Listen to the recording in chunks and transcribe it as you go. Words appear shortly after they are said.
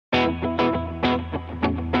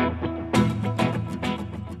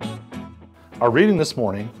Our reading this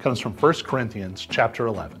morning comes from 1 Corinthians chapter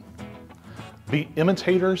 11. Be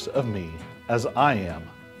imitators of me as I am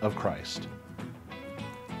of Christ.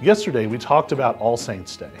 Yesterday we talked about All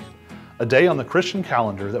Saints' Day, a day on the Christian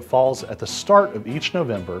calendar that falls at the start of each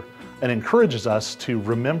November and encourages us to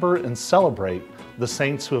remember and celebrate the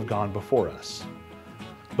saints who have gone before us.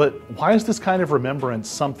 But why is this kind of remembrance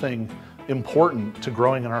something important to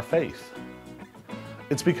growing in our faith?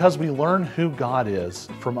 It's because we learn who God is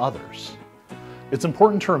from others. It's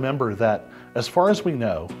important to remember that, as far as we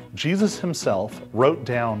know, Jesus himself wrote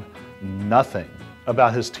down nothing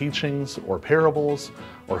about his teachings or parables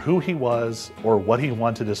or who he was or what he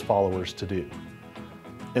wanted his followers to do.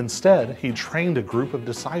 Instead, he trained a group of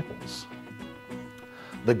disciples.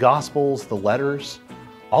 The Gospels, the letters,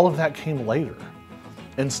 all of that came later.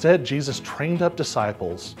 Instead, Jesus trained up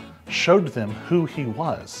disciples, showed them who he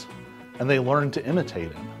was, and they learned to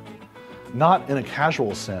imitate him. Not in a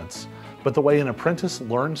casual sense, but the way an apprentice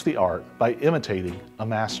learns the art by imitating a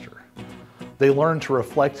master. They learned to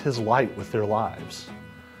reflect his light with their lives.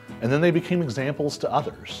 And then they became examples to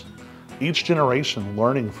others, each generation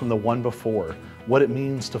learning from the one before what it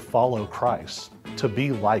means to follow Christ, to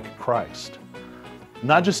be like Christ.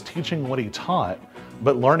 Not just teaching what he taught,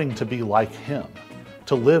 but learning to be like him,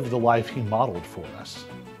 to live the life he modeled for us.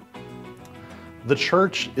 The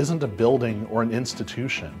church isn't a building or an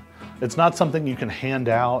institution. It's not something you can hand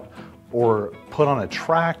out or put on a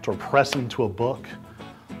tract or press into a book.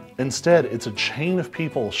 Instead, it's a chain of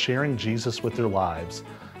people sharing Jesus with their lives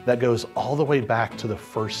that goes all the way back to the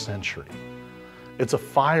first century. It's a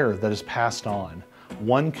fire that is passed on,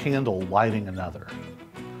 one candle lighting another.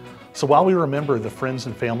 So while we remember the friends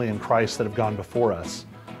and family in Christ that have gone before us,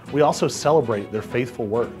 we also celebrate their faithful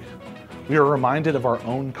work. We are reminded of our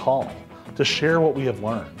own call to share what we have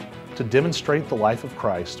learned, to demonstrate the life of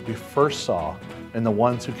Christ we first saw in the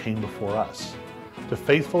ones who came before us, to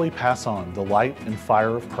faithfully pass on the light and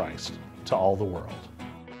fire of Christ to all the world.